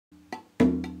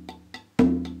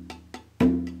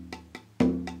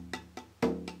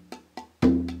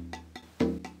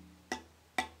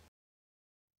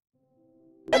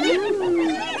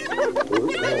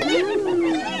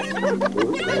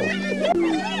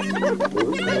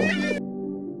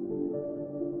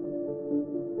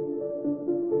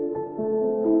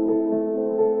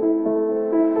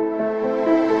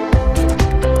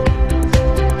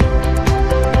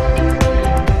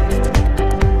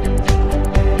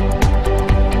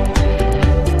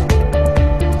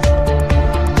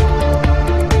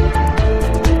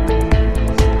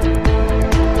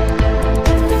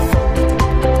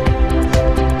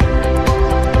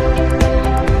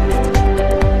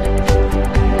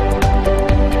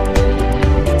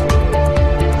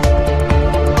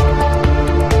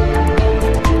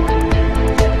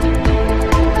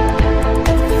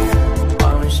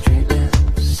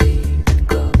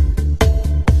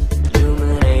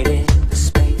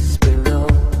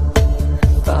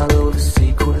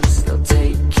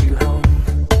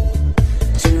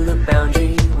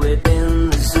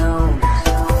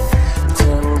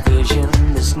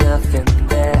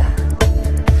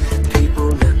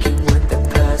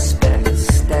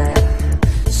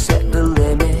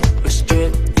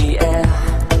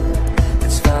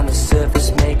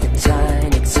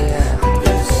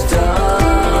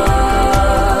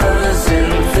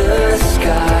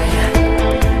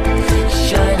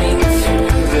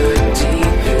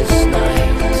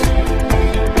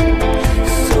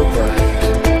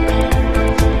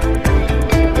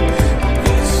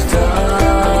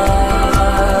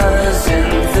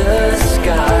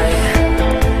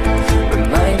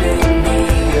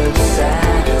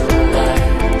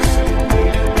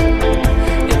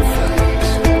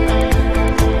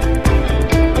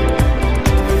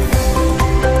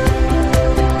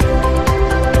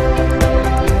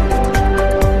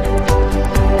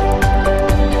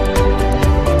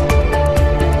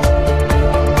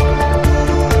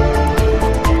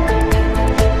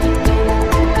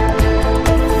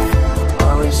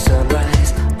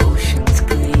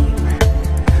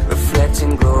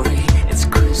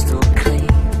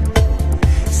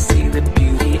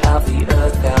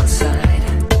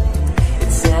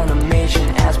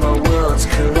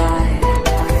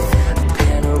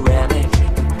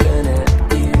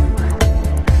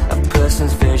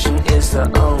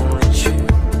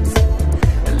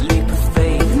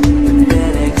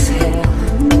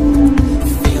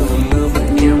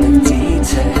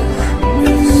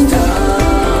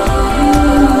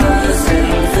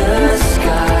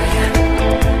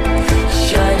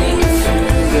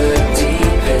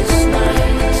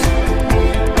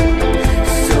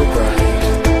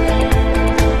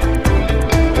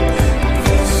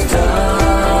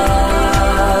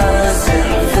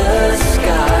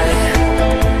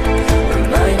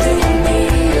Reminding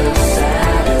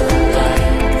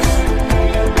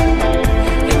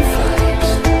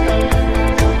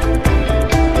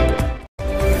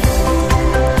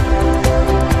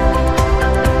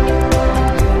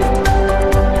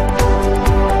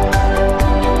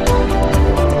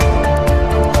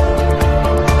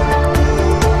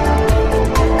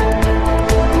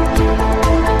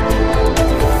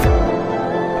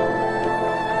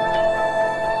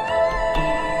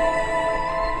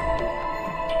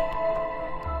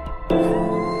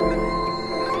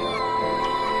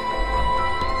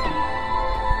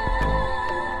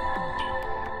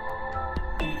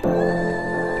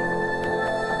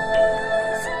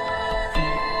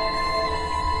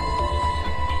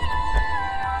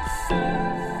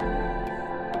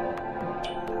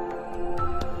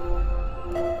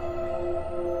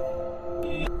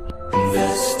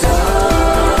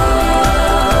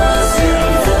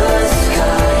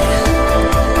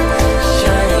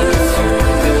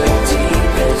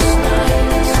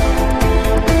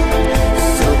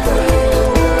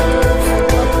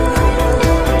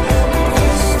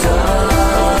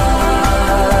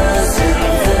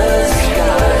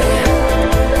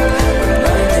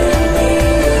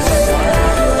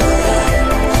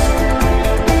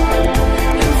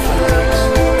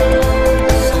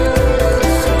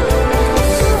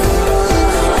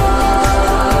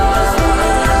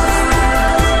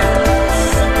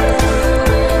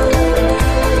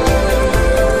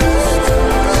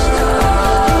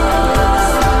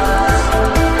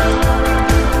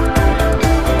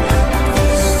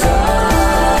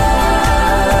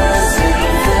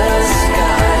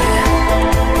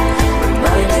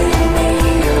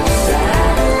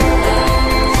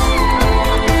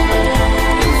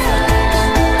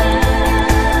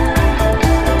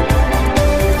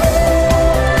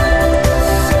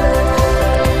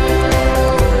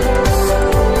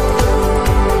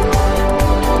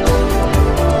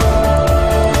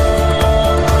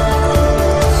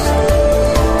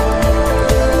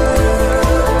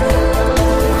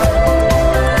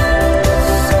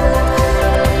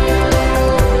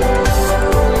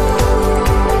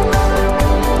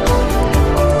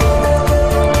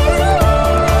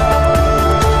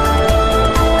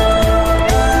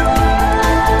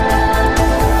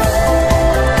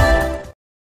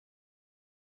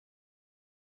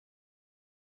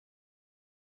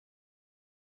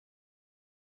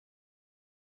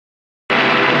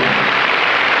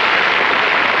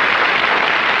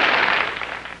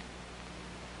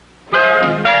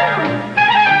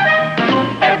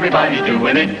Everybody's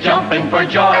doing it, jumping for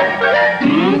joy.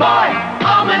 Boy,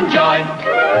 Almond Joy.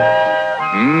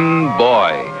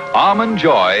 Boy, Almond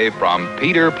Joy from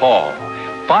Peter Paul.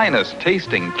 Finest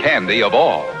tasting candy of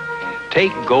all.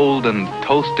 Take golden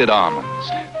toasted almonds,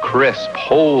 crisp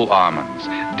whole almonds,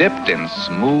 dipped in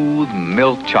smooth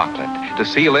milk chocolate to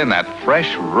seal in that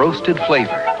fresh roasted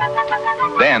flavor.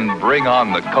 Then bring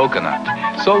on the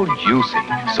coconut, so juicy,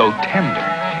 so tender,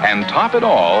 and top it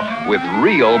all with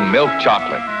real milk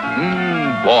chocolate.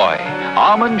 Boy,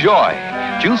 Almond Joy,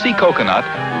 juicy coconut,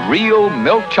 real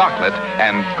milk chocolate,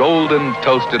 and golden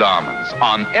toasted almonds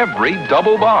on every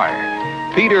double bar.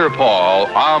 Peter Paul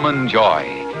Almond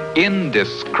Joy,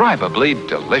 indescribably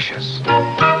delicious.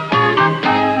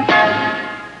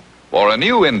 For a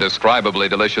new indescribably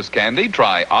delicious candy,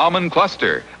 try Almond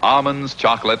Cluster. Almonds,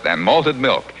 chocolate, and malted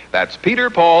milk. That's Peter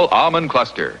Paul Almond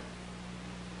Cluster.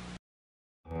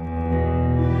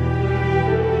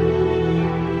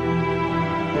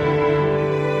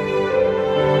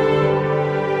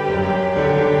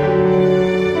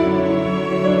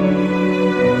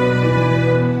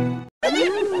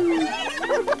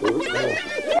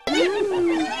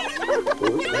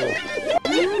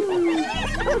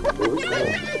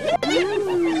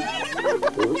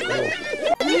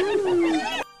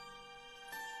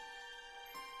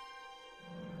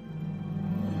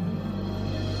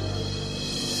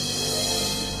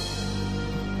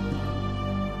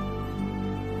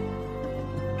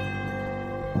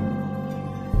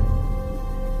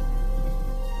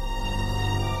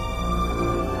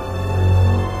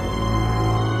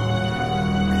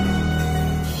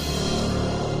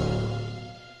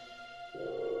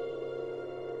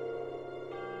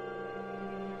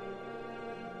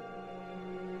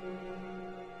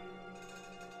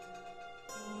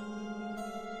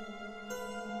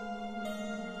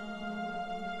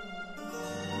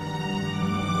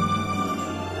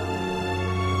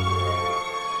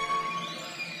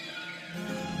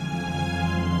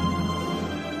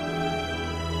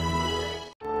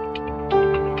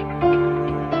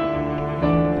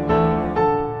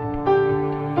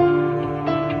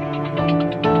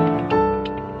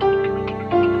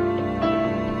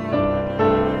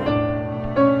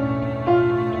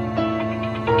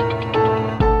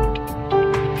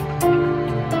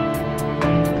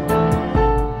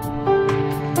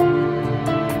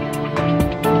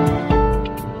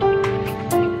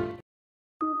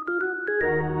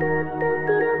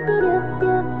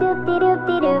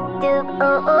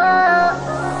 Oh, oh.